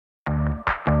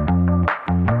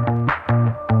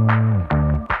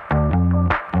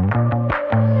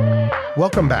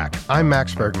Welcome back. I'm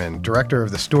Max Bergman, director of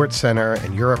the Stewart Center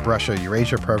and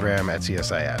Europe-Russia-Eurasia program at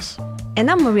CSIS. And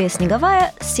I'm Maria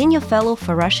Snegovaya, senior fellow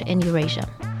for Russia and Eurasia.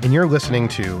 And you're listening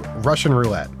to Russian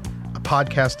Roulette, a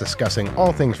podcast discussing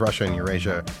all things Russia and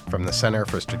Eurasia from the Center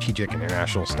for Strategic and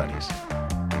International Studies.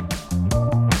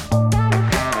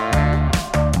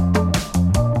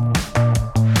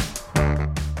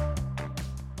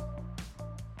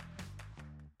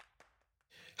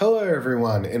 Hello,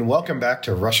 everyone, and welcome back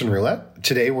to Russian Roulette.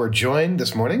 Today, we're joined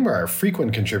this morning by our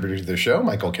frequent contributor to the show,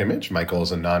 Michael Kimmage. Michael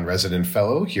is a non-resident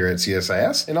fellow here at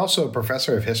CSIS and also a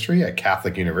professor of history at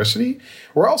Catholic University.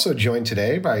 We're also joined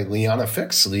today by Liana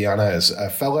Fix. Liana is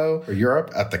a fellow for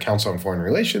Europe at the Council on Foreign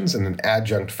Relations and an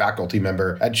adjunct faculty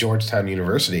member at Georgetown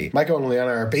University. Michael and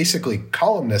Liana are basically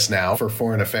columnists now for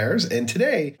Foreign Affairs, and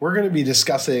today we're going to be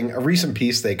discussing a recent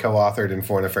piece they co-authored in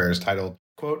Foreign Affairs titled,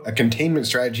 quote, "A Containment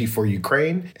Strategy for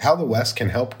Ukraine, How the West Can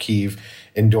Help Kyiv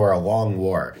Endure a Long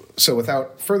War." So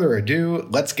without further ado,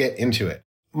 let's get into it.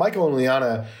 Michael and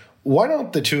Liana, why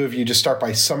don't the two of you just start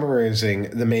by summarizing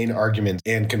the main arguments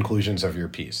and conclusions of your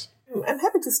piece? I'm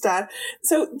happy to start.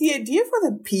 So the idea for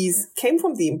the piece came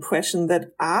from the impression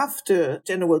that after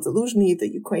General Zaluzhny,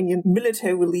 the Ukrainian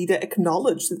military leader,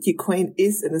 acknowledged that Ukraine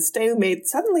is in a stalemate,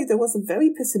 suddenly there was a very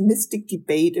pessimistic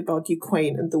debate about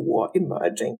Ukraine and the war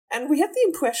emerging. And we had the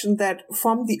impression that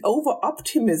from the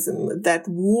over-optimism that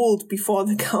ruled before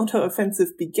the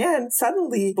counteroffensive began,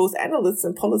 suddenly both analysts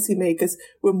and policymakers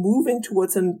were moving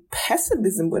towards a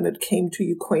pessimism when it came to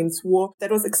Ukraine's war that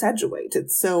was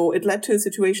exaggerated. So it led to a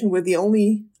situation where the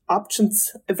only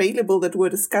options available that were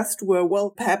discussed were,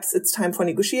 well, perhaps it's time for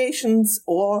negotiations,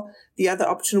 or the other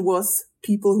option was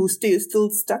people who still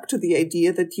stuck to the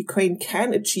idea that Ukraine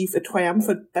can achieve a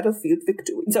triumphant battlefield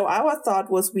victory. So our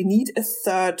thought was we need a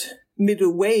third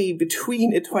middle way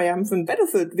between a triumphant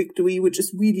battlefield victory, which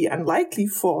is really unlikely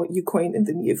for Ukraine in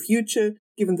the near future,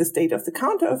 given the state of the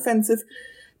counteroffensive,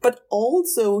 but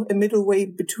also a middle way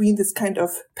between this kind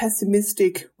of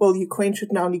pessimistic, well, Ukraine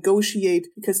should now negotiate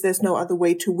because there's no other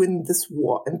way to win this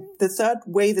war. And the third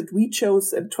way that we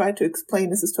chose and tried to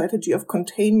explain is a strategy of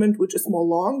containment, which is more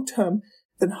long-term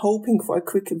than hoping for a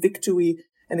quick victory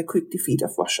and a quick defeat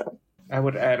of Russia. I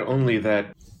would add only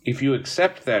that if you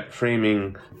accept that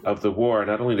framing of the war,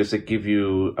 not only does it give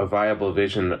you a viable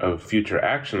vision of future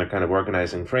action, a kind of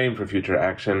organizing frame for future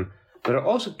action, but it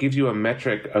also gives you a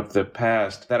metric of the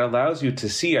past that allows you to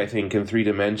see, I think, in three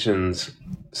dimensions,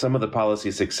 some of the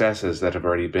policy successes that have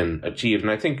already been achieved.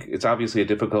 And I think it's obviously a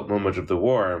difficult moment of the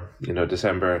war,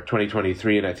 December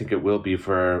 2023, and I think it will be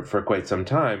for quite some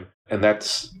time. And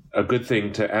that's a good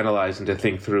thing to analyze and to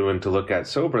think through and to look at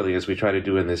soberly as we try to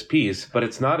do in this piece. But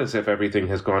it's not as if everything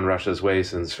has gone Russia's way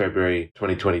since February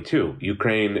 2022.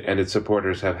 Ukraine and its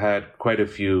supporters have had quite a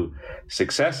few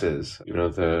successes.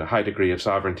 The high degree of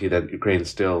sovereignty that Ukraine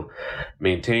still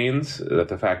maintains, that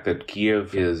the fact that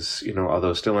Kyiv is,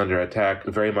 although still under attack,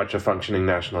 very much a functioning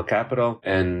national capital,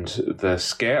 and the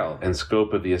scale and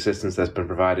scope of the assistance that's been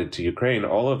provided to Ukraine,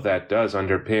 all of that does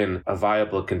underpin a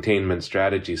viable containment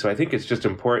strategy. So I think it's just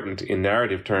important in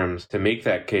narrative terms to make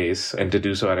that case, and to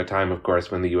do so at a time, of course,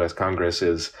 when the US Congress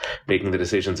is making the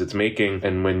decisions it's making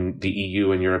and when the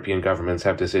EU and European governments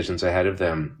have decisions ahead of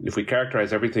them. If we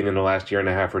characterize everything in the last year and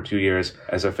a half or 2 years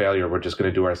as a failure, we're just going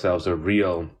to do ourselves a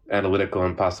real analytical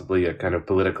and possibly a kind of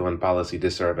political and policy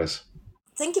disservice.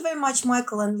 Thank you very much,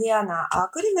 Michael and Liana.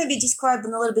 Could you maybe describe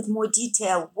in a little bit more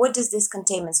detail what does this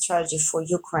containment strategy for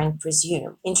Ukraine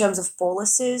presume in terms of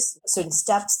policies, certain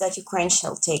steps that Ukraine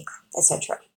shall take,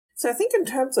 etc.? So I think in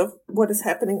terms of what is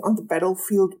happening on the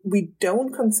battlefield, we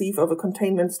don't conceive of a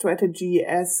containment strategy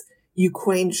as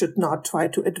Ukraine should not try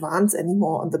to advance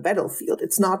anymore on the battlefield.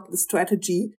 It's not the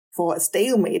strategy for a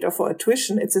stalemate or for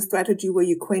attrition. It's a strategy where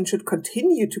Ukraine should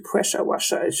continue to pressure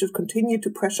Russia. It should continue to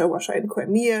pressure Russia in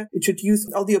Crimea. It should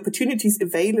use all the opportunities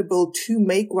available to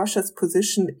make Russia's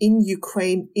position in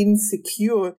Ukraine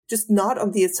insecure, just not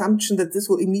on the assumption that this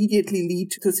will immediately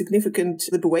lead to significant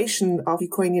liberation of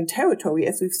Ukrainian territory,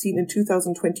 as we've seen in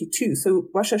 2022. So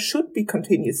Russia should be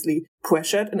continuously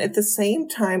pressured. And at the same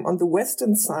time, on the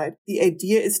Western side, the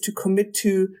idea is to commit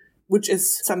to, which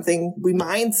is something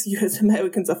reminds US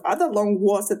Americans of other long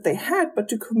wars that they had, but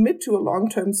to commit to a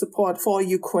long-term support for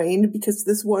Ukraine, because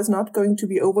this war is not going to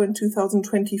be over in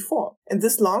 2024. And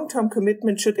this long-term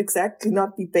commitment should exactly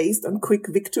not be based on quick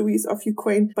victories of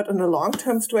Ukraine, but on a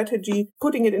long-term strategy.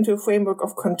 Putting it into a framework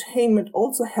of containment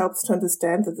also helps to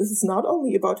understand that this is not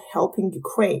only about helping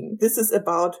Ukraine. This is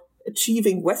about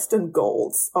achieving Western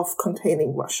goals of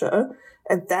containing Russia.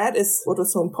 And that is what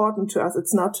was so important to us.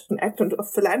 It's not an act of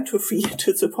philanthropy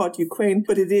to support Ukraine,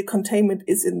 but containment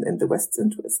is in the West's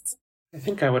interests. I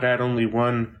think I would add only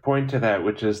one point to that,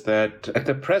 which is that at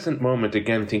the present moment,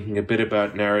 again, thinking a bit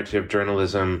about narrative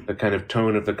journalism, the kind of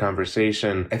tone of the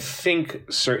conversation, I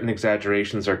think certain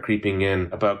exaggerations are creeping in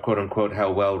about, quote unquote, how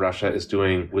well Russia is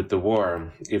doing with the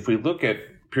war. If we look at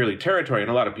purely territory,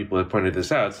 and a lot of people have pointed this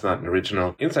out, it's not an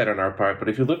original insight on our part, but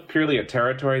if you look purely at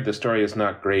territory, the story is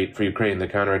not great for Ukraine. The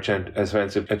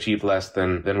counteroffensive achieved less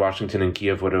than Washington and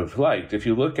Kiev would have liked. If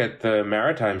you look at the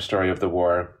maritime story of the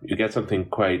war, you get something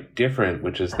quite different,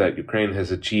 which is that Ukraine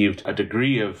has achieved a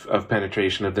degree of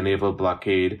penetration of the naval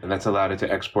blockade, and that's allowed it to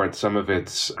export some of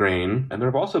its grain. And there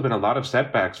have also been a lot of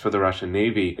setbacks for the Russian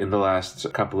Navy in the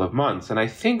last couple of months. And I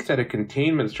think that a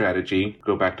containment strategy,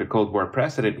 go back to Cold War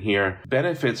precedent here,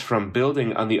 benefits from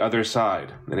building on the other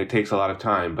side, and it takes a lot of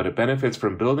time, but it benefits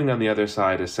from building on the other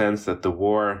side a sense that the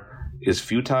war is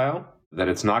futile, that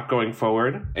it's not going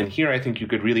forward. And here I think you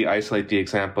could really isolate the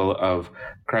example of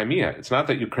Crimea. It's not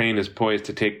that Ukraine is poised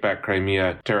to take back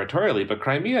Crimea territorially, but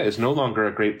Crimea is no longer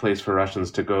a great place for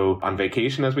Russians to go on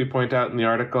vacation, as we point out in the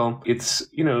article. It's,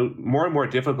 more and more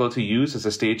difficult to use as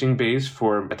a staging base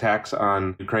for attacks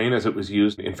on Ukraine as it was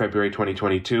used in February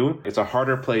 2022. It's a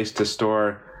harder place to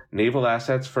store naval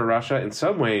assets for Russia. In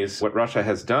some ways, what Russia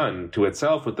has done to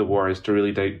itself with the war is to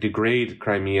really degrade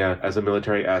Crimea as a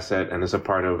military asset and as a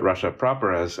part of Russia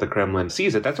proper, as the Kremlin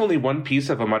sees it. That's only one piece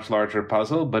of a much larger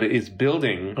puzzle, but it is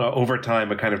building over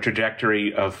time a kind of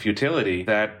trajectory of futility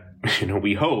that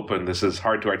we hope, and this is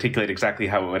hard to articulate exactly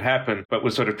how it would happen, but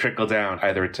would sort of trickle down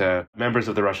either to members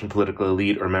of the Russian political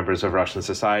elite or members of Russian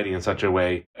society in such a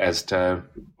way as to,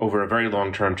 over a very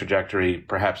long-term trajectory,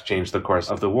 perhaps change the course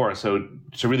of the war. So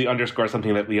to really underscore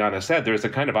something that Liana said, there's a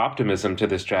kind of optimism to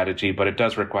this strategy, but it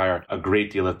does require a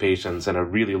great deal of patience and a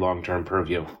really long-term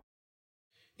purview.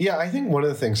 Yeah, I think one of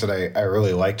the things that I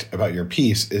really liked about your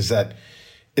piece is that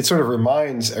it sort of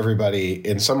reminds everybody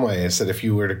in some ways that if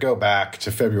you were to go back to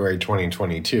February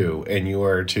 2022 and you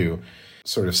were to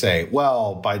sort of say,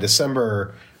 well, by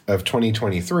December of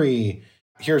 2023,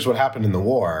 here's what happened in the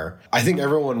war, I think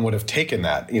everyone would have taken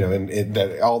that, and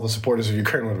that all the supporters of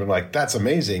Ukraine would have been like, that's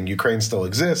amazing. Ukraine still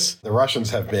exists. The Russians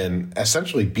have been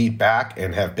essentially beat back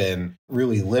and have been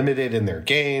really limited in their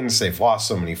gains. They've lost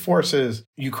so many forces.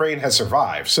 Ukraine has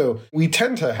survived. So we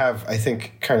tend to have, I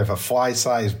think, kind of a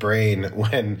fly-sized brain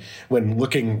when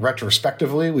looking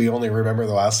retrospectively. We only remember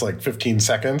the last 15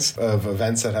 seconds of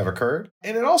events that have occurred.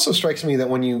 And it also strikes me that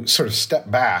when you sort of step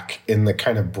back in the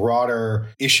kind of broader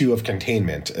issue of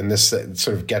containment, and this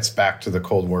sort of gets back to the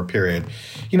Cold War period,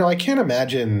 I can't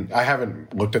imagine, I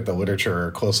haven't looked at the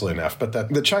literature closely enough, but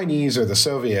that the Chinese or the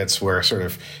Soviets were sort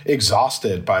of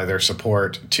exhausted by their support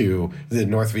to the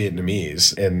North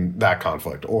Vietnamese in that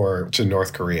conflict or to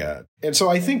North Korea. And so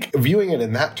I think viewing it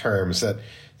in that terms, that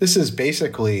this is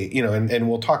basically, and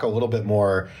we'll talk a little bit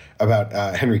more about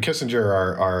Henry Kissinger,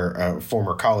 our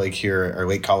former colleague here, our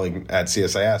late colleague at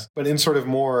CSIS, but in sort of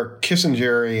more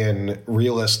Kissingerian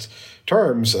realist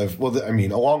terms of,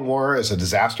 a long war is a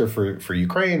disaster for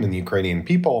Ukraine and the Ukrainian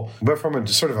people. But from a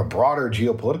sort of a broader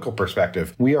geopolitical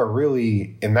perspective, we are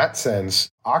really, in that sense,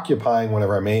 occupying one of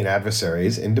our main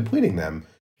adversaries and depleting them.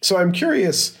 So I'm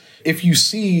curious if you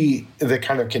see the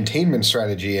kind of containment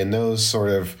strategy in those sort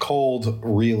of cold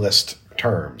realist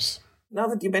terms. Now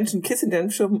that you mentioned Kissinger, I'm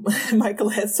sure Michael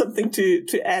has something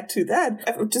to add to that.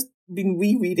 I've just been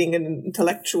rereading an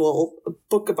intellectual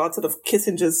book about sort of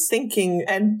Kissinger's thinking,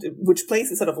 and which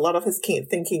places sort of a lot of his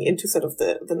thinking into sort of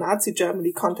the Nazi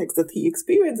Germany context that he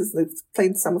experiences, and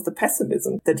explains some of the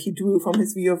pessimism that he drew from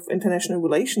his view of international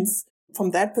relations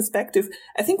from that perspective.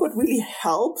 I think what really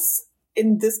helps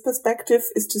in this perspective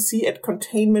is to see at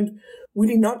containment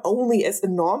really not only as a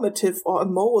normative or a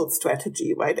moral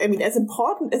strategy, right? As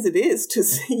important as it is to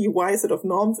see why sort of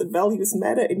norms and values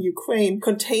matter in Ukraine,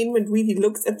 containment really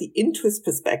looks at the interest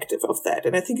perspective of that.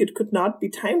 And I think it could not be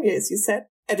timelier, as you said,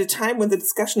 at a time when the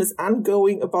discussion is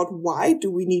ongoing about why do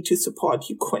we need to support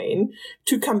Ukraine,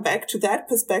 to come back to that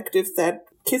perspective that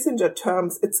Kissinger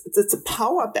terms, it's a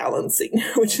power balancing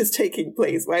which is taking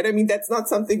place, right? That's not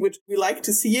something which we like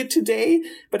to see it today,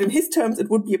 but in his terms, it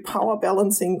would be a power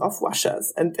balancing of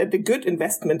Russia's and a good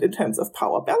investment in terms of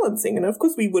power balancing. And of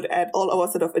course, we would add all our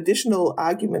sort of additional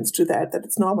arguments to that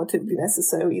it's normatively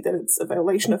necessary, that it's a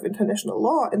violation of international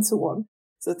law and so on.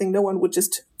 So I think no one would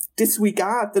just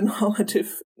disregard the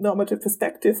normative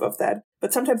perspective of that.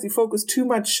 But sometimes we focus too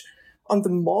much on the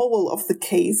moral of the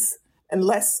case and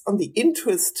less on the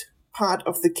interest part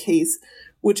of the case,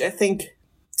 which I think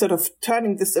sort of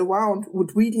turning this around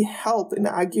would really help in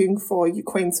arguing for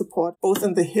Ukraine support, both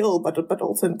in the Hill, but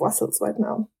also in Brussels right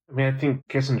now. I think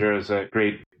Kissinger is a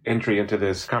great entry into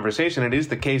this conversation. It is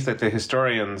the case that the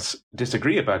historians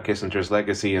disagree about Kissinger's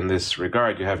legacy in this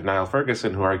regard. You have Niall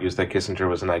Ferguson, who argues that Kissinger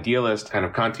was an idealist, kind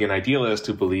of Kantian idealist,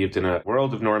 who believed in a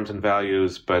world of norms and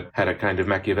values, but had a kind of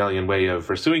Machiavellian way of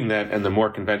pursuing that, and the more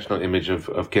conventional image of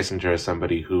Kissinger as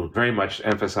somebody who very much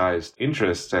emphasized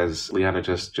interests, as Liana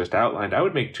just outlined. I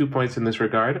would make 2 points in this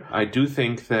regard. I do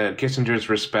think that Kissinger's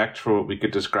respect for what we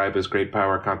could describe as great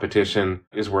power competition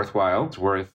is worthwhile. It's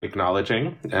worth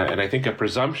acknowledging. And I think a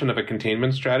presumption of a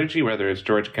containment strategy, whether it's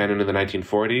George Kennan in the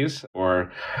 1940s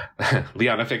or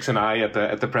Liana Fix and I at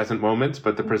the present moment,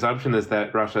 but the presumption is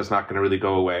that Russia is not going to really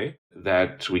go away,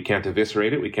 that we can't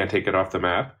eviscerate it, we can't take it off the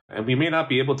map, and we may not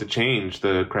be able to change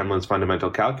the Kremlin's fundamental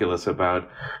calculus about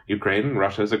Ukraine.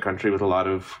 Russia is a country with a lot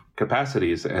of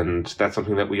capacities, and that's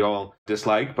something that we all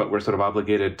dislike, but we're sort of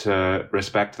obligated to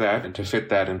respect that and to fit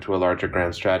that into a larger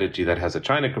grand strategy that has a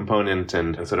China component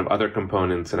and sort of other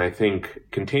components. And I think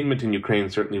containment in Ukraine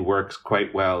certainly works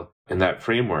quite well in that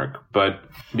framework. But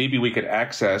maybe we could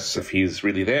access, if he's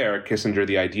really there, Kissinger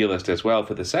the idealist as well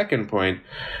for the second point,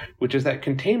 which is that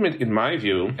containment, in my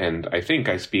view, and I think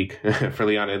I speak for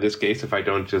Liana in this case, if I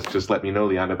don't, just let me know,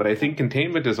 Liana, but I think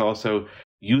containment is also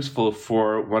useful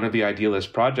for one of the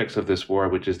idealist projects of this war,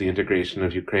 which is the integration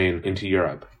of Ukraine into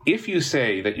Europe. If you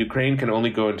say that Ukraine can only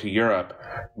go into Europe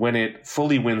when it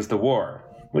fully wins the war,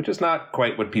 which is not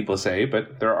quite what people say,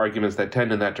 but there are arguments that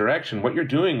tend in that direction, what you're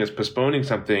doing is postponing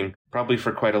something probably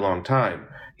for quite a long time.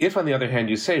 If, on the other hand,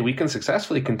 you say we can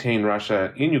successfully contain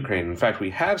Russia in Ukraine, in fact, we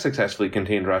have successfully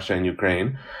contained Russia in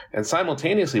Ukraine, and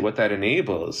simultaneously what that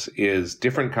enables is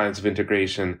different kinds of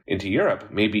integration into Europe,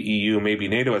 maybe EU, maybe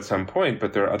NATO at some point,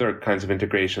 but there are other kinds of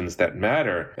integrations that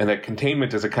matter, and that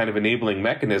containment is a kind of enabling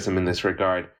mechanism in this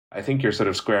regard. I think you're sort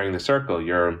of squaring the circle.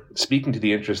 You're speaking to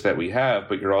the interests that we have,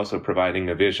 but you're also providing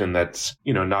a vision that's,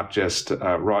 not just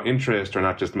raw interest or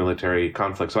not just military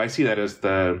conflict. So I see that as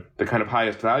the kind of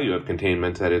highest value of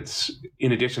containment, that it's,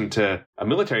 in addition to a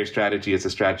military strategy, it's a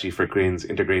strategy for Ukraine's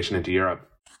integration into Europe.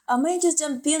 I may just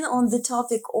jump in on the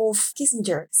topic of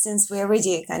Kissinger, since we're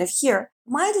already kind of here.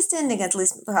 My understanding, at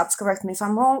least, perhaps correct me if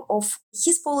I'm wrong, of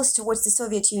his policy towards the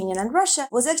Soviet Union and Russia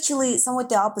was actually somewhat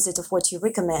the opposite of what you're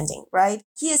recommending, right?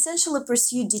 He essentially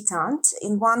pursued detente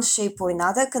in one shape or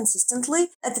another consistently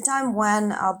at the time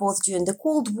when, both during the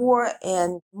Cold War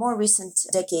and more recent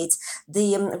decades,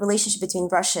 the relationship between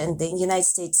Russia and the United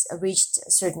States reached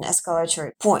a certain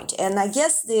escalatory point. And I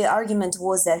guess the argument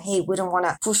was that, hey, we don't want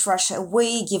to push Russia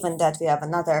away, given that we have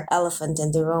another elephant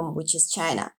in the room, which is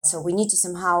China. So we need to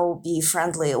somehow be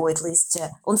friendly, or at least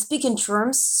on speaking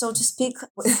terms, so to speak,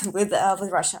 with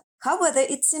Russia. However,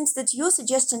 it seems that your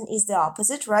suggestion is the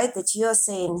opposite, right? That you're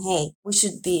saying, hey, we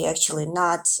should be actually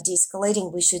not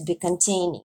de-escalating, we should be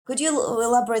containing. Could you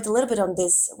elaborate a little bit on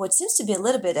this? What seems to be a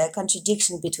little bit a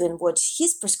contradiction between what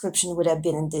his prescription would have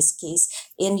been in this case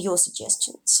and your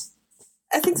suggestions?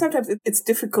 I think sometimes it's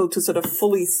difficult to sort of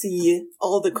fully see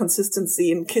all the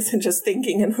consistency in Kissinger's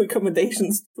thinking and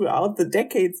recommendations throughout the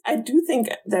decades. I do think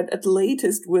that at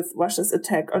latest with Russia's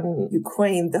attack on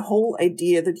Ukraine, the whole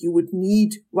idea that you would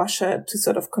need Russia to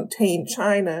sort of contain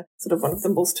China, sort of one of the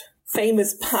most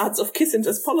famous parts of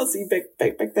Kissinger's policy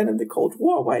back then in the Cold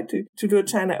War, right, to draw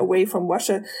China away from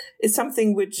Russia, is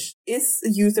something which is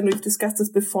used, and we've discussed this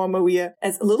before, Maria,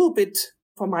 as a little bit,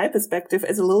 from my perspective,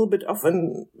 as a little bit of a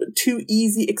too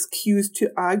easy excuse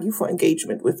to argue for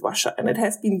engagement with Russia. And it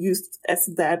has been used as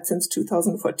that since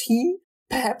 2014.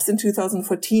 Perhaps in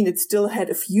 2014, it still had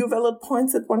a few valid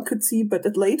points that one could see, but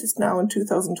at latest now in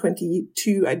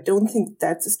 2022, I don't think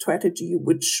that's a strategy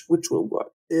which will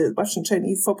work. The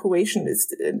Russian-Chinese cooperation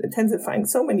is intensifying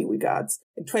so many regards,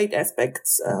 in trade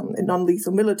aspects, in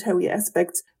non-lethal military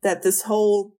aspects, that this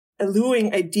whole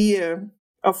alluring idea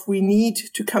of we need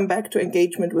to come back to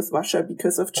engagement with Russia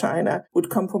because of China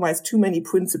would compromise too many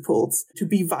principles to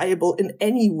be viable in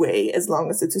any way, as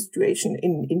long as the situation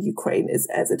in Ukraine is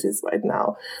as it is right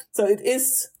now. So it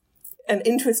is an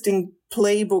interesting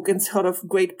playbook in sort of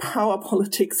great power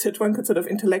politics that one could sort of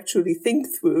intellectually think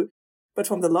through. But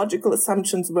from the logical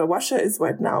assumptions where Russia is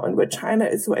right now and where China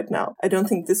is right now, I don't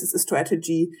think this is a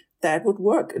strategy that would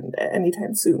work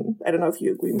anytime soon. I don't know if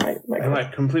you agree, Mike. I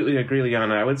completely agree,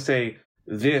 Liana. I would say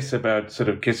this about sort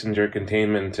of Kissinger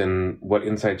containment and what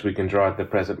insights we can draw at the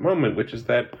present moment, which is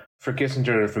that for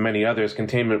Kissinger and for many others,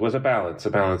 containment was a balance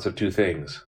of two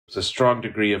things. It was a strong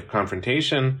degree of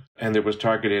confrontation, and there was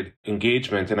targeted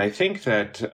engagement. And I think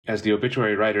that, as the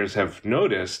obituary writers have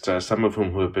noticed, some of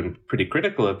whom who have been pretty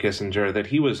critical of Kissinger, that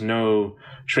he was no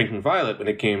shrinking violet when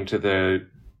it came to the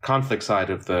conflict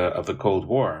side of the Cold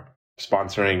War.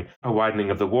 sponsoring a widening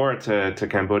of the war to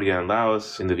Cambodia and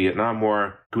Laos in the Vietnam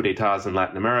War, coups d'etats in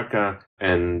Latin America,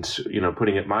 and,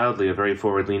 putting it mildly, a very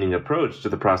forward-leaning approach to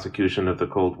the prosecution of the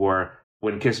Cold War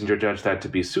when Kissinger judged that to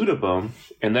be suitable.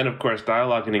 And then, of course,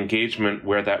 dialogue and engagement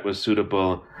where that was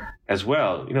suitable as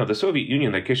well. The Soviet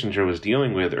Union that Kissinger was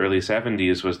dealing with early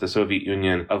 70s was the Soviet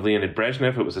Union of Leonid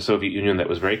Brezhnev. It was a Soviet Union that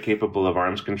was very capable of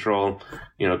arms control,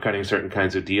 cutting certain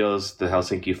kinds of deals, the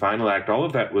Helsinki Final Act, all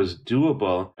of that was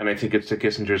doable. And I think it's to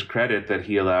Kissinger's credit that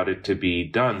he allowed it to be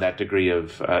done, that degree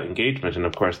of engagement. And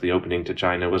of course, the opening to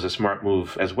China was a smart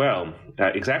move as well.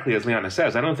 Exactly as Liana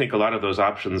says, I don't think a lot of those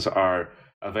options are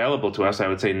available to us. I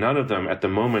would say none of them at the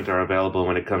moment are available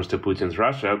when it comes to Putin's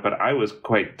Russia, but I was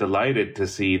quite delighted to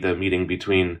see the meeting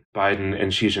between Biden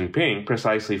and Xi Jinping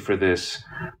precisely for this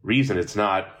reason. It's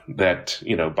not that,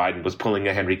 Biden was pulling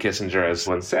a Henry Kissinger, as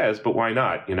one says, but why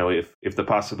not? If the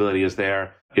possibility is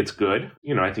there, it's good.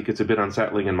 I think it's a bit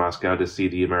unsettling in Moscow to see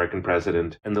the American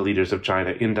president and the leaders of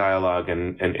China in dialogue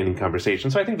and in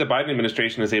conversation. So I think the Biden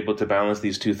administration is able to balance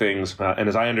these two things. And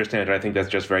as I understand it, I think that's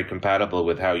just very compatible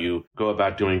with how you go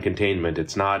about doing containment.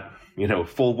 It's not,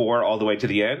 full war all the way to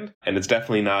the end. And it's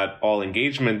definitely not all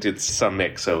engagement. It's some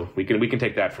mix. So we can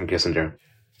take that from Kissinger.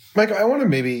 Michael, I want to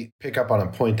maybe pick up on a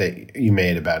point that you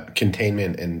made about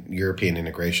containment and European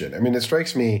integration. I mean, it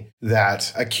strikes me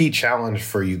that a key challenge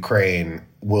for Ukraine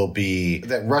will be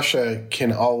that Russia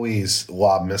can always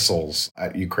lob missiles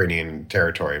at Ukrainian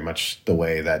territory, much the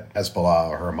way that Hezbollah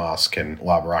or Hamas can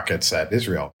lob rockets at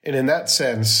Israel. And in that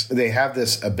sense, they have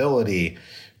this ability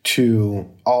to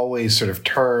always sort of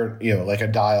turn, like a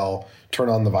dial, turn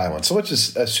on the violence. So let's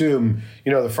just assume,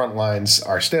 the front lines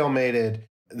are stalemated.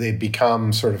 They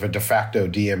become sort of a de facto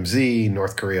DMZ,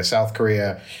 North Korea, South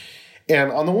Korea.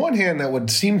 And on the one hand, that would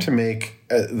seem to make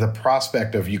the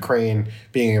prospect of Ukraine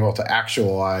being able to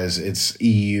actualize its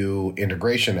EU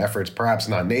integration efforts, perhaps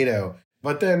not NATO.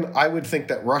 But then I would think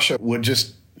that Russia would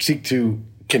just seek to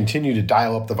continue to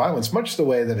dial up the violence, much the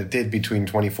way that it did between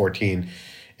 2014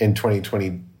 and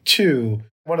 2022.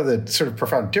 One of the sort of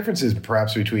profound differences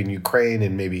perhaps between Ukraine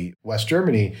and maybe West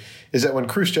Germany is that when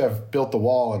Khrushchev built the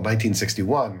wall in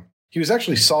 1961, he was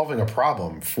actually solving a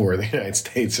problem for the United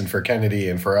States and for Kennedy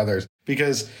and for others.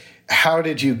 Because how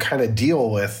did you kind of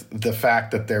deal with the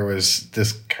fact that there was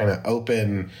this kind of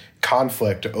open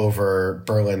conflict over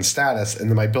Berlin's status? And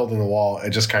then by building the wall, it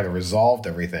just kind of resolved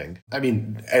everything. I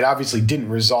mean, it obviously didn't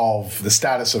resolve the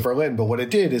status of Berlin, but what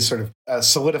it did is sort of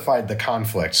solidified the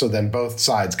conflict. So then both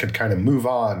sides could kind of move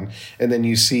on. And then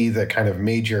you see the kind of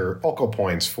major focal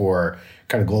points for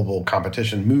kind of global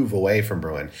competition move away from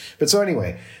Berlin. But so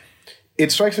anyway,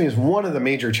 it strikes me as one of the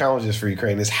major challenges for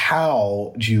Ukraine is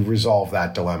how do you resolve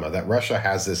that dilemma, that Russia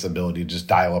has this ability to just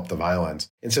dial up the violence.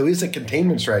 And so is a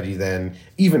containment strategy then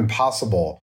even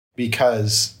possible?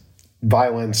 Because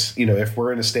violence, if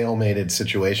we're in a stalemated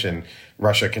situation,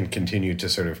 Russia can continue to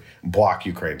sort of block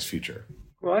Ukraine's future.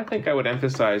 Well, I think I would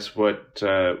emphasize what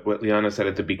Liana said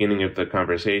at the beginning of the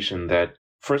conversation, that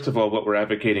first of all, what we're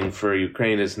advocating for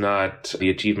Ukraine is not the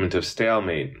achievement of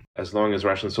stalemate. As long as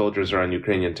Russian soldiers are on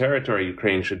Ukrainian territory,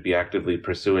 Ukraine should be actively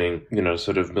pursuing,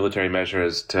 sort of military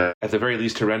measures to, at the very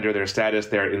least, to render their status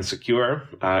there insecure,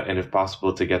 and if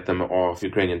possible, to get them off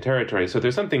Ukrainian territory. So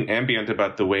there's something ambient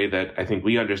about the way that I think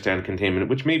we understand containment,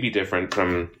 which may be different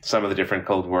from some of the different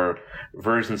Cold War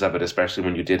versions of it, especially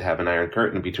when you did have an Iron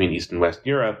Curtain between East and West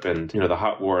Europe. And, the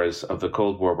hot wars of the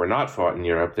Cold War were not fought in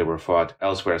Europe. They were fought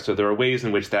elsewhere. So there are ways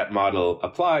in which that model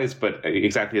applies, but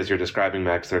exactly as you're describing,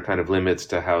 Max, there are kind of limits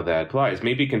to how that applies.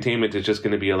 Maybe containment is just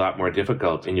going to be a lot more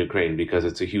difficult in Ukraine because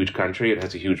it's a huge country. It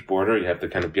has a huge border. You have the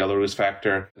kind of Belarus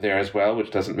factor there as well, which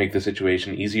doesn't make the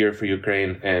situation easier for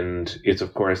Ukraine. And it's,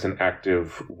 of course, an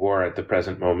active war at the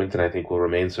present moment, and I think will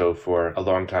remain so for a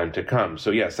long time to come. So,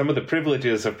 yeah, some of the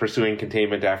privileges of pursuing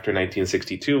containment after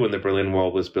 1962 when the Berlin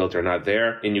Wall was built are not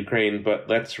there in Ukraine. But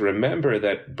let's remember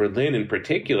that Berlin in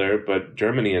particular, but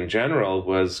Germany in general,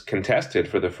 was contested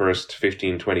for the first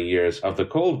 15, 20 years of the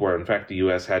Cold War. In fact, the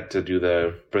U.S. had to do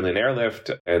the Berlin airlift,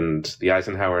 and the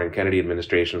Eisenhower and Kennedy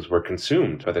administrations were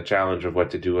consumed by the challenge of what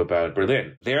to do about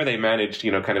Berlin. There they managed,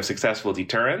 kind of successful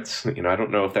deterrence. I don't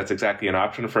know if that's exactly an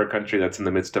option for a country that's in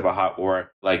the midst of a hot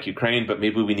war like Ukraine, but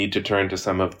maybe we need to turn to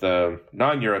some of the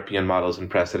non-European models and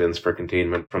precedents for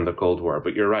containment from the Cold War.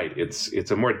 But you're right,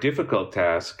 it's a more difficult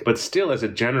task, but still as a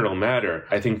general matter,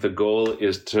 I think the goal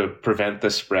is to prevent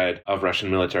the spread of Russian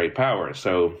military power.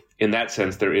 So in that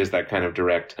sense, there is that kind of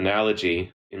direct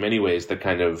analogy. In many ways, the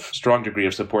kind of strong degree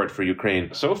of support for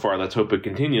Ukraine so far, let's hope it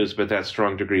continues, but that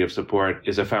strong degree of support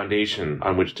is a foundation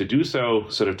on which to do so,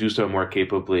 sort of do so more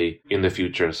capably in the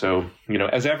future. So,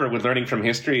 as ever with learning from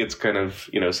history, it's kind of,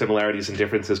 similarities and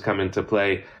differences come into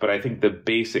play, but I think the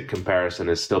basic comparison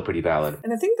is still pretty valid.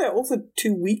 And I think there are also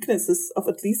two weaknesses of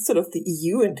at least sort of the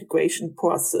EU integration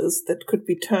process that could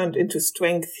be turned into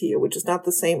strength here, which is not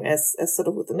the same as sort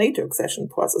of with the NATO accession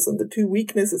process. And the two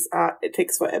weaknesses are it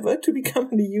takes forever to become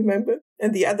an EU member.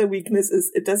 And the other weakness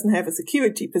is it doesn't have a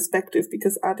security perspective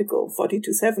because Article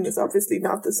 42.7 is obviously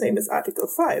not the same as Article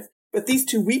 5. But these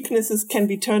two weaknesses can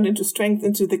be turned into strength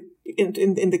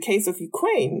in the case of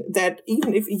Ukraine, that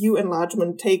even if EU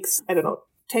enlargement takes,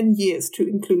 10 years to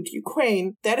include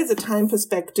Ukraine, that is a time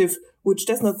perspective which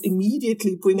does not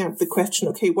immediately bring up the question,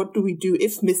 okay, what do we do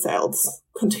if missiles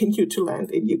continue to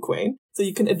land in Ukraine? So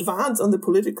you can advance on the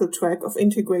political track of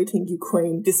integrating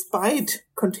Ukraine despite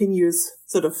continuous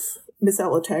sort of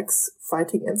missile attacks,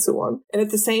 fighting, and so on. And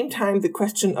at the same time, the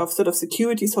question of sort of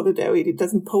security solidarity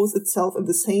doesn't pose itself in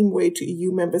the same way to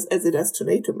EU members as it does to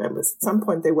NATO members. At some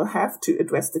point, they will have to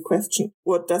address the question,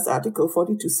 what does Article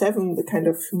 42.7, the kind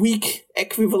of weak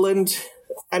equivalent,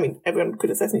 I mean, everyone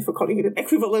criticizes me for calling it an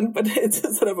equivalent, but it's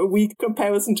a sort of a weak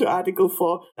comparison to Article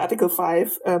 4, Article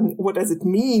 5. What does it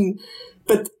mean?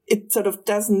 But it sort of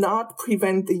does not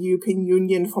prevent the European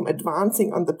Union from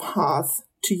advancing on the path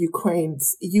to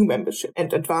Ukraine's EU membership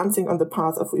and advancing on the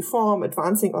path of reform,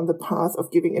 advancing on the path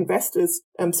of giving investors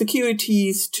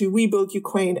securities to rebuild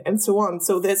Ukraine and so on.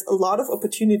 So there's a lot of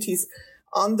opportunities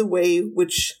on the way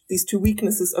which these two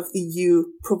weaknesses of the EU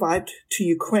provide to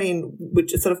Ukraine,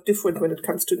 which is sort of different when it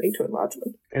comes to NATO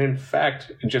enlargement. And in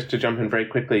fact, just to jump in very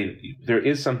quickly, there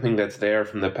is something that's there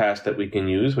from the past that we can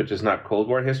use, which is not Cold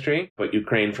War history, but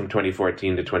Ukraine from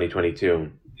 2014 to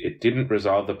 2022. It didn't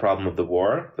resolve the problem of the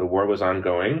war. The war was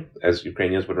ongoing. As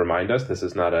Ukrainians would remind us, this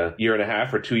is not a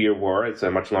 1.5 or 2-year war. It's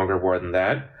a much longer war than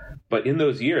that. But in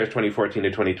those years, 2014 to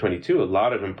 2022, a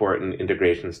lot of important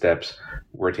integration steps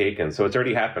were taken. So it's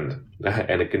already happened,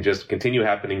 and it can just continue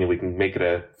happening, and we can make it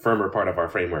a firmer part of our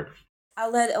framework.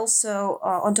 I'll add also,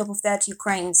 on top of that,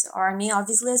 Ukraine's army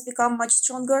obviously has become much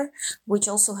stronger, which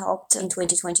also helped in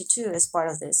 2022 as part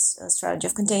of this strategy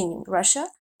of containing Russia.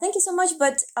 Thank you so much.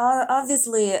 But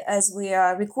obviously, as we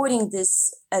are recording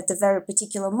this at a very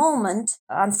particular moment,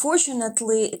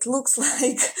 unfortunately, it looks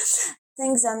like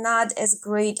things are not as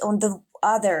great on the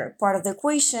other part of the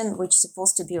equation, which is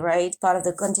supposed to be part of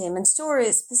the containment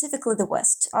story, specifically the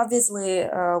West. Obviously,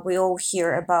 we all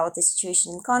hear about the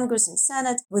situation in Congress and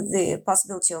Senate with the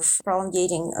possibility of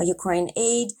prolonging Ukraine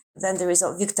aid. Then there is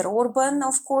Viktor Orban,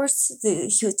 of course.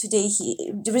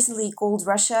 He recently called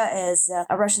Russia as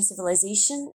a Russian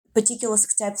civilization. Particular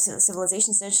steps of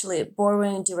civilization, essentially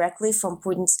borrowing directly from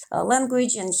Putin's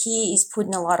language, and he is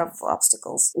putting a lot of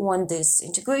obstacles on this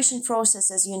integration process,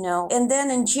 as you know. And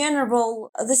then in general,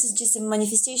 this is just a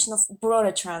manifestation of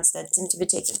broader trends that seem to be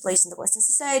taking place in the Western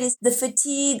societies. The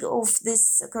fatigue of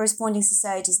these corresponding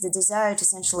societies, the desire to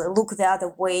essentially look the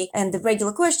other way, and the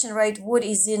regular question, right, what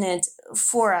is in it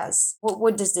for us?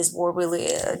 What does this war really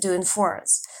do for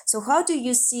us? So how do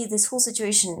you see this whole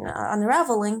situation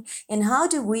unraveling, and how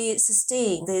do we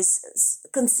sustain this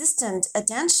consistent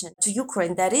attention to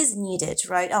Ukraine that is needed,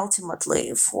 right,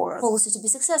 ultimately for policy to be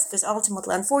successful? Because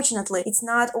ultimately, unfortunately, it's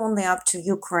not only up to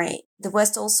Ukraine. The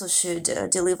West also should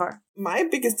deliver. My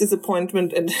biggest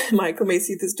disappointment, and Michael may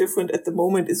see this different at the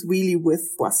moment, is really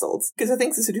with Brussels. Because I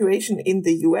think the situation in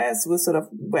the US with sort of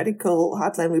radical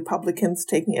hardline Republicans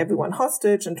taking everyone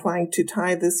hostage and trying to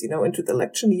tie this, into the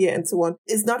election year and so on,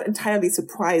 is not entirely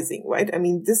surprising, right? I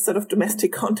mean, this sort of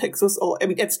domestic context was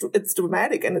it's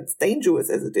dramatic and it's dangerous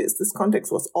as it is. This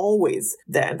context was always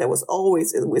there, and there was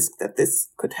always a risk that this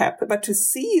could happen. But to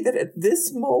see that at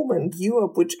this moment,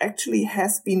 Europe, which actually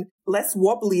has been less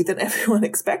wobbly than everyone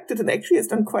expected and actually has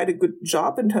done quite a good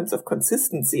job in terms of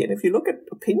consistency. And if you look at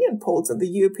opinion polls in the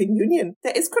European Union,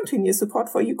 there is continuous support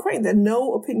for Ukraine. There are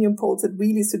no opinion polls that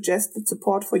really suggest that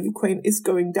support for Ukraine is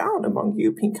going down among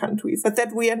European countries. But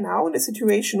that we are now in a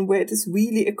situation where it is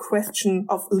really a question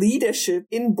of leadership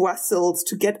in Brussels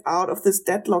to get out of this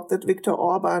deadlock that Viktor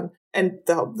Orban and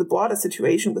the broader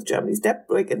situation with Germany's debt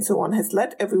brake and so on has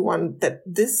led everyone that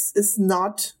this is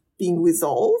not being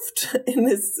resolved in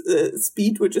this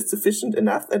speed which is sufficient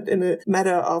enough and in a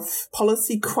matter of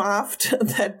policy craft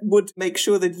that would make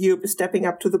sure that Europe is stepping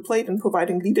up to the plate and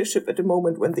providing leadership at a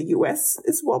moment when the US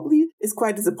is wobbly is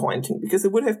quite disappointing, because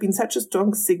it would have been such a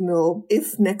strong signal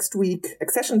if next week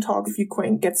accession talks, if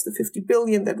Ukraine gets the 50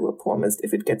 billion that were promised,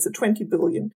 if it gets the 20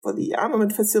 billion for the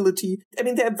armament facility. I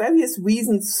mean, there are various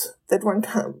reasons that one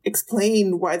can't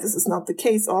explain why this is not the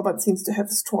case. Orban seems to have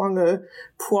a stronger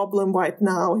problem right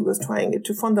now. He was trying it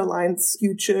to von der Leyen's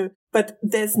future. But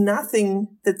there's nothing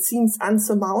that seems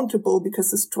unsurmountable because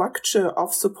the structure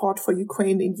of support for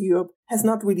Ukraine in Europe has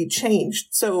not really changed.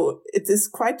 So it is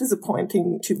quite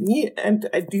disappointing to me. And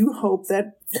I do hope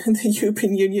that the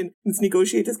European Union's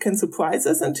negotiators can surprise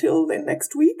us until then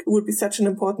next week. It would be such an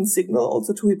important signal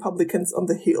also to Republicans on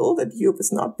the Hill that Europe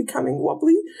is not becoming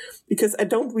wobbly, because I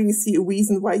don't really see a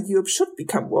reason why Europe should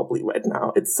become wobbly right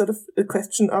now. It's sort of a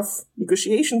question of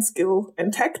negotiation skill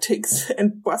and tactics,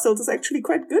 and Brussels is actually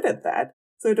quite good at that.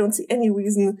 So I don't see any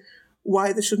reason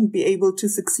why they shouldn't be able to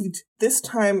succeed this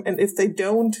time. And if they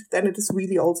don't, then it is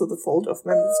really also the fault of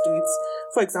member states.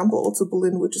 For example, also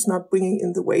Berlin, which is not bringing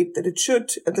in the weight that it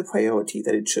should and the priority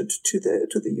that it should to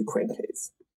the Ukraine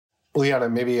case. Liana,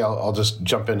 maybe I'll just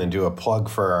jump in and do a plug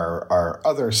for our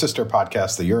other sister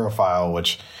podcast, The Eurofile,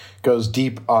 which goes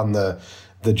deep on the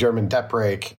German debt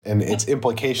brake and its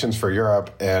implications for Europe.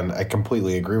 And I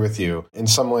completely agree with you. In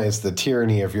some ways, the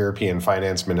tyranny of European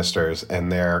finance ministers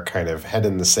and their kind of head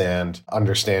in the sand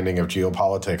understanding of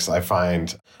geopolitics, I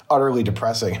find utterly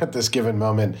depressing at this given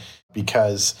moment,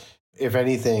 because if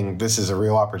anything, this is a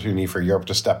real opportunity for Europe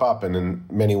to step up. And in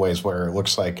many ways, where it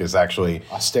looks like is actually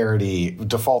austerity,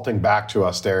 defaulting back to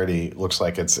austerity, looks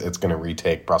like it's going to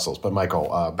retake Brussels. But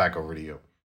Michael, back over to you.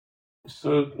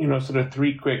 So, sort of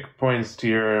 3 quick points to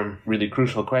your really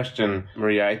crucial question,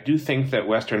 Maria. I do think that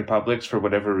Western publics, for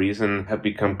whatever reason, have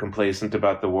become complacent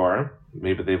about the war.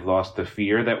 Maybe they've lost the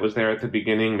fear that was there at the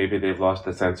beginning. Maybe they've lost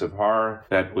the sense of horror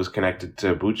that was connected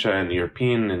to Bucha and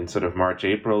Irpin in sort of March,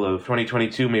 April of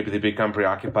 2022. Maybe they become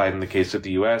preoccupied in the case of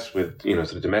the U.S. with,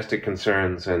 sort of domestic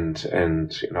concerns and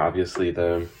obviously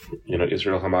the,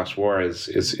 Israel-Hamas war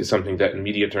is something that in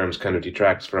media terms kind of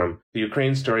detracts from the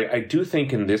Ukraine story. I do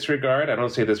think in this regard, I don't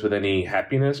say this with any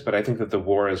happiness, but I think that the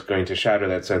war is going to shatter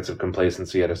that sense of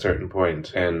complacency at a certain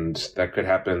point. And that could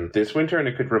happen this winter, and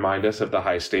it could remind us of the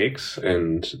high stakes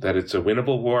and that it's a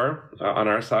winnable war on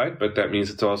our side, but that means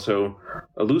it's also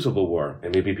a losable war.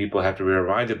 And maybe people have to be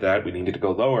reminded that we need to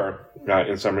go lower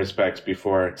in some respects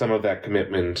before some of that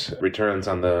commitment returns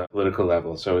on the political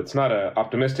level. So it's not an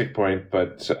optimistic point,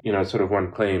 but, sort of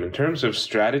one claim. In terms of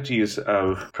strategies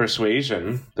of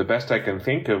persuasion, the best I can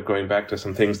think of, going back to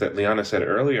some things that Liana said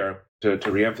earlier, to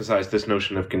reemphasize this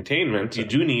notion of containment, you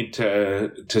do need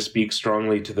to speak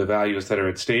strongly to the values that are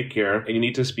at stake here, and you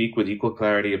need to speak with equal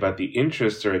clarity about the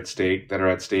interests that are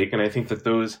at stake. And I think that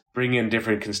those bring in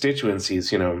different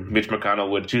constituencies. Mitch McConnell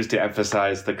would choose to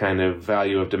emphasize the kind of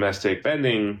value of domestic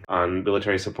spending on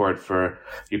military support for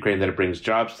Ukraine, that it brings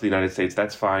jobs to the United States.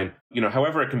 That's fine.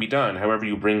 However it can be done, however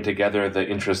you bring together the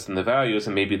interests and the values,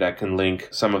 and maybe that can link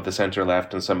some of the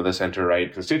center-left and some of the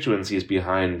center-right constituencies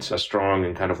behind a strong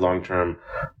and kind of long-term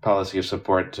policy of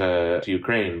support to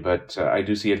Ukraine. But I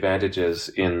do see advantages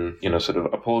in, sort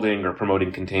of upholding or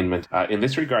promoting containment in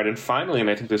this regard. And finally, and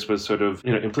I think this was sort of,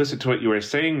 implicit to what you were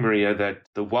saying, Maria, that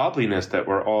the wobbliness that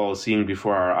we're all seeing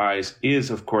before our eyes is,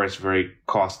 of course, very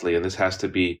costly. And this has to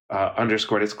be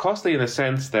underscored. It's costly in the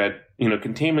sense that,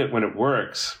 containment, when it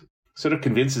works, sort of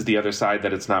convinces the other side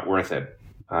that it's not worth it.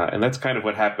 And that's kind of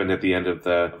what happened at the end of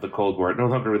the Cold War. It no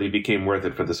longer really became worth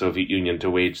it for the Soviet Union to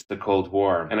wage the Cold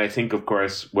War. And I think, of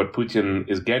course, what Putin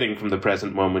is getting from the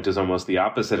present moment is almost the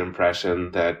opposite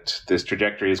impression, that this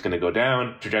trajectory is going to go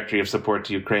down. Trajectory of support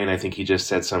to Ukraine, I think he just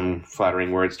said some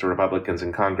flattering words to Republicans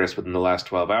in Congress within the last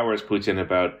 12 hours, Putin,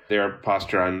 about their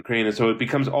posture on Ukraine. And so it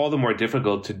becomes all the more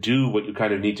difficult to do what you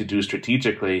kind of need to do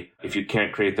strategically if you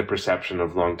can't create the perception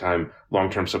of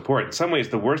long-term support. In some ways,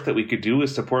 the worst that we could do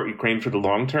is support Ukraine for the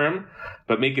long term,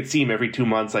 but make it seem every 2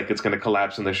 months like it's going to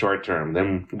collapse in the short term.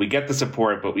 Then we get the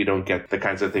support, but we don't get the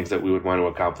kinds of things that we would want to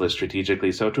accomplish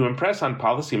strategically. So to impress on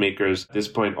policymakers, this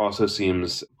point also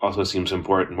seems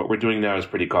important. What we're doing now is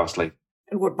pretty costly.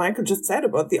 And what Michael just said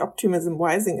about the optimism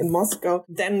rising in Moscow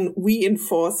then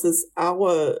reinforces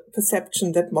our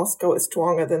perception that Moscow is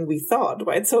stronger than we thought,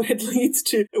 right? So it leads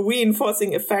to a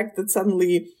reinforcing effect that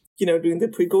suddenly, during the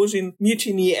Prigozhin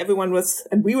mutiny, everyone was,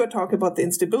 and we were talking about the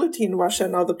instability in Russia.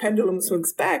 Now the pendulum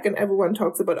swings back and everyone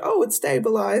talks about, it's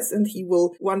stabilized and he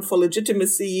will run for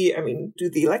legitimacy. Do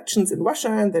the elections in Russia,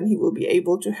 and then he will be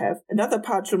able to have another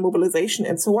partial mobilization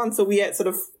and so on. So we are sort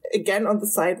of again on the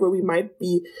side where we might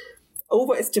be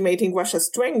overestimating Russia's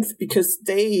strength, because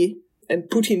they And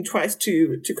Putin tries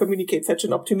to communicate such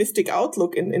an optimistic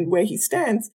outlook in where he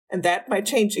stands. And that might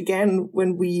change again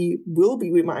when we will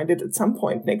be reminded at some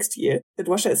point next year that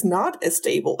Russia is not as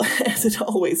stable as it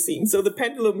always seems. So the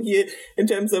pendulum here, in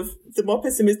terms of the more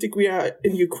pessimistic we are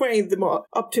in Ukraine, the more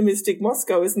optimistic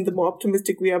Moscow is, and the more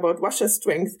optimistic we are about Russia's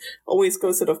strength, always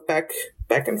goes sort of back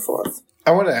and forth.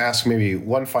 I want to ask maybe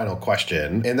one final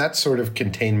question, and that's sort of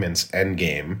containment's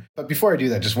endgame. But before I do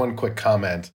that, just one quick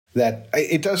comment. That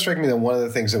it does strike me that one of the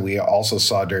things that we also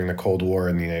saw during the Cold War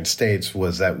in the United States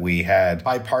was that we had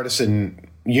bipartisan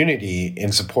unity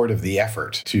in support of the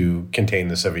effort to contain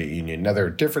the Soviet Union. Now, there are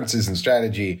differences in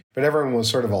strategy, but everyone was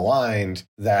sort of aligned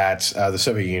that the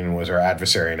Soviet Union was our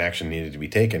adversary and action needed to be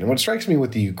taken. And what strikes me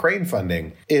with the Ukraine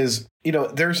funding is,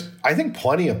 there's, I think,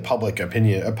 plenty of public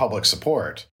opinion, public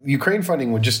support. Ukraine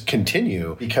funding would just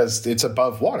continue because it's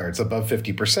above water. It's above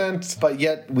 50%. But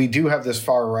yet we do have this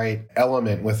far-right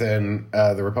element within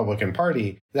the Republican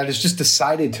Party that has just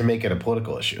decided to make it a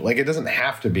political issue. Like, it doesn't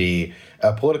have to be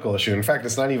a political issue. In fact,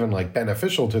 it's not even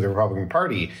beneficial to the Republican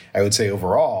Party, I would say,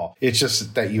 overall. It's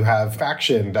just that you have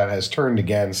faction that has turned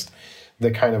against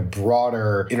the kind of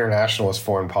broader internationalist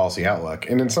foreign policy outlook.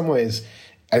 And in some ways,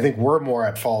 I think we're more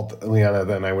at fault, Liana,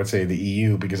 than I would say the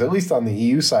EU, because at least on the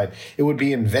EU side, it would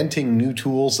be inventing new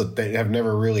tools that they have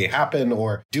never really happened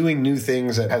or doing new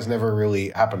things that has never really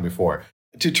happened before.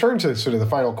 To turn to sort of the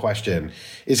final question,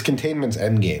 is containment's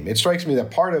endgame? It strikes me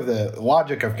that part of the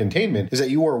logic of containment is that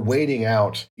you are waiting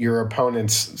out your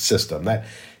opponent's system. That,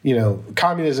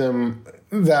 communism,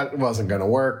 that wasn't going to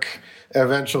work.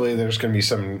 Eventually, there's going to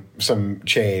be some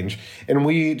change. And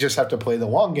we just have to play the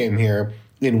long game here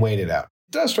and wait it out.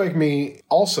 It does strike me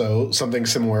also something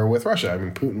similar with Russia. I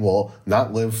mean, Putin will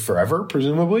not live forever,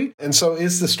 presumably. And so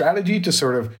is the strategy to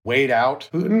sort of wait out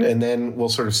Putin and then we'll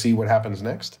sort of see what happens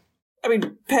next? I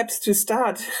mean, perhaps to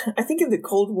start, I think in the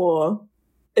Cold War,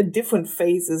 at different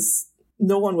phases,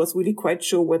 no one was really quite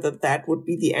sure whether that would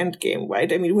be the end game,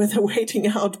 right? I mean, whether waiting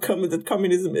out that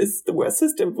communism is the worst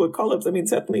system, it will collapse. I mean,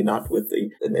 certainly not with the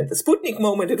Sputnik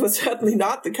moment. It was certainly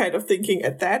not the kind of thinking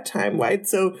at that time, right?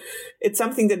 So it's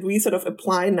something that we sort of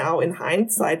apply now in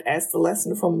hindsight as the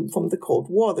lesson from the Cold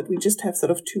War, that we just have sort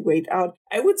of to wait out.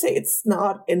 I would say it's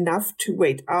not enough to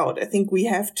wait out. I think we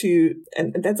have to,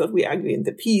 and that's what we argue in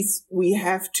the piece, we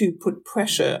have to put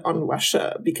pressure on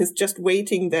Russia, because just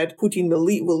waiting that Putin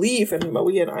will leave, and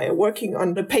Maria and I are working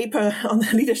on a paper on the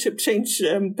leadership change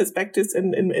perspectives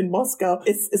in Moscow,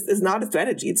 is not a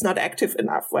strategy. It's not active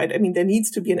enough, right? I mean, there needs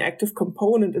to be an active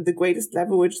component, and the greatest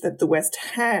leverage that the West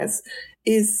has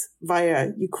is via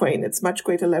Ukraine. It's much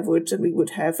greater leverage than we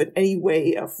would have in any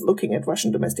way of looking at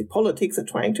Russian domestic politics and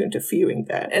trying to interfere in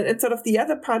that. And sort of the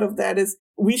other part of that is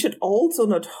we should also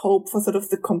not hope for sort of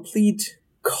the complete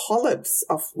collapse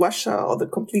of Russia or the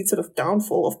complete sort of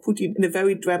downfall of Putin in a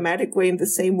very dramatic way, in the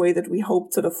same way that we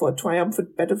hoped sort of for a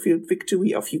triumphant battlefield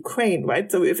victory of Ukraine,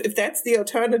 right? So if that's the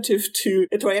alternative to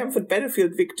a triumphant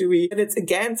battlefield victory, then it's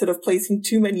again sort of placing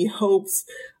too many hopes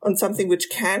on something which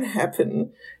can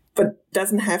happen, but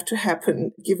doesn't have to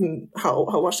happen given how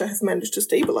Russia has managed to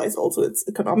stabilize also its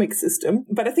economic system.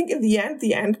 But I think in the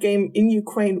end game in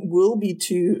Ukraine will be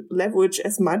to leverage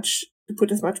to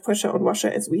put as much pressure on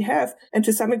Russia as we have, and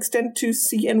to some extent to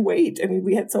see and wait. I mean,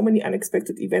 we had so many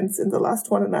unexpected events in the last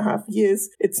 1.5 years.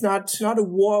 It's not a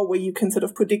war where you can sort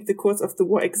of predict the course of the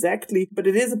war exactly, but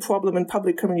it is a problem in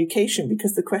public communication,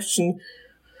 because the question,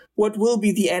 what will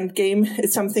be the end game,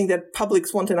 is something that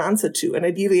publics want an answer to, and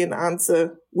ideally an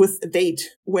answer with a date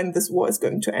when this war is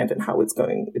going to end and how it's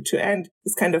going to end.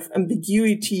 This kind of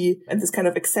ambiguity and this kind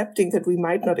of accepting that we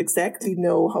might not exactly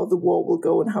know how the war will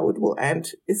go and how it will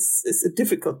end is a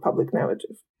difficult public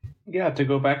narrative. Yeah, to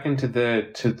go back into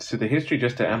the history,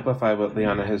 just to amplify what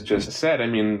Liana has just said. I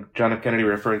mean, John F. Kennedy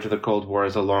referred to the Cold War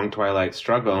as a long twilight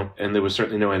struggle, and there was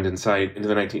certainly no end in sight in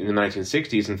the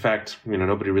 1960s. In fact,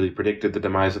 nobody really predicted the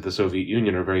demise of the Soviet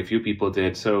Union, or very few people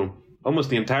did. So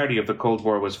almost the entirety of the Cold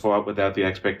War was fought without the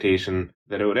expectation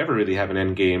that it would ever really have an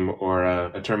end game or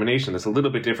a termination. It's a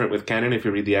little bit different with Kennan. If you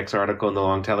read the X article in the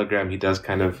Long Telegram, he does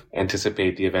kind of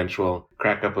anticipate the eventual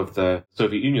crack up of the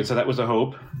Soviet Union. So that was a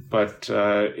hope, but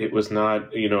it was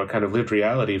not, a kind of lived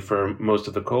reality for most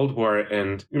of the Cold War.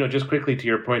 And, just quickly to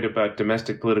your point about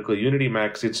domestic political unity,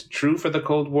 Max, it's true for the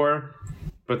Cold War,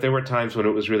 But there were times when it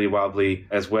was really wobbly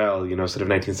as well, sort of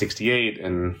 1968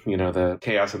 and, the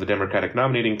chaos of the Democratic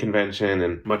Nominating Convention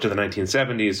and much of the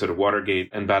 1970s, sort of Watergate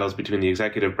and battles between the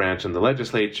executive branch and the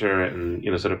legislature and,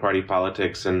 sort of party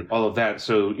politics and all of that.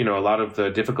 So, a lot of the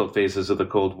difficult phases of the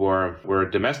Cold War were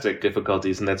domestic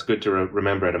difficulties, and that's good to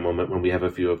remember at a moment when we have a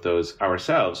few of those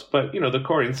ourselves. But, the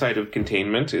core insight of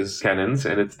containment is tenets,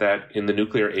 and it's that in the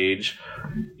nuclear age,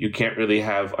 you can't really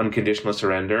have unconditional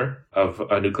surrender of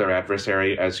a nuclear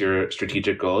adversary as your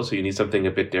strategic goal. So you need something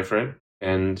a bit different.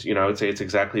 And, I would say it's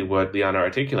exactly what Liana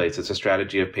articulates. It's a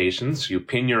strategy of patience. You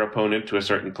pin your opponent to a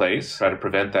certain place, try to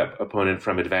prevent that opponent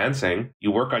from advancing. You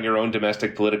work on your own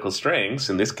domestic political strengths.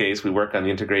 In this case, we work on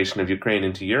the integration of Ukraine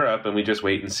into Europe, and we just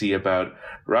wait and see about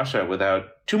Russia without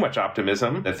too much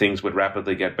optimism that things would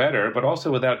rapidly get better, but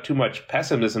also without too much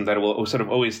pessimism that it will sort of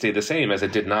always stay the same as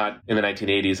it did not in the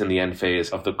 1980s in the end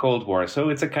phase of the Cold War. So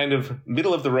it's a kind of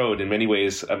middle of the road in many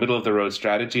ways, a middle of the road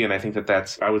strategy. And I think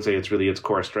I would say it's really its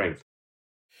core strength.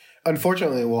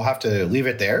 Unfortunately, we'll have to leave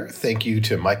it there. Thank you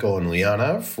to Michael and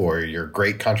Liana for your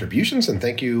great contributions, and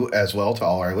thank you as well to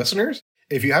all our listeners.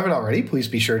 If you haven't already, please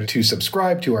be sure to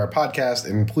subscribe to our podcast,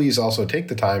 and please also take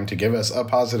the time to give us a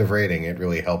positive rating. It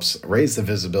really helps raise the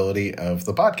visibility of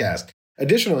the podcast.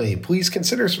 Additionally, please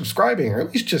consider subscribing, or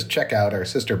at least just check out our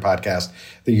sister podcast,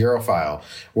 The Europhile,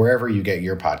 wherever you get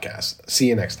your podcasts. See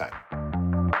you next time.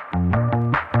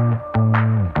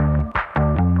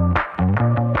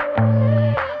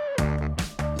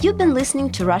 You've been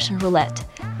listening to Russian Roulette.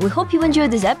 We hope you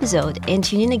enjoyed this episode and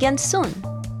tune in again soon.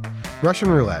 Russian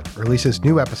Roulette releases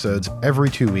new episodes every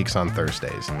 2 weeks on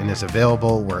Thursdays and is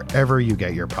available wherever you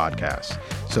get your podcasts.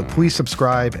 So please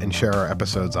subscribe and share our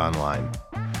episodes online.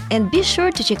 And be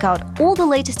sure to check out all the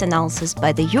latest analysis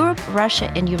by the Europe,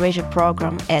 Russia, and Eurasia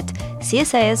program at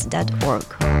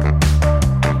csis.org.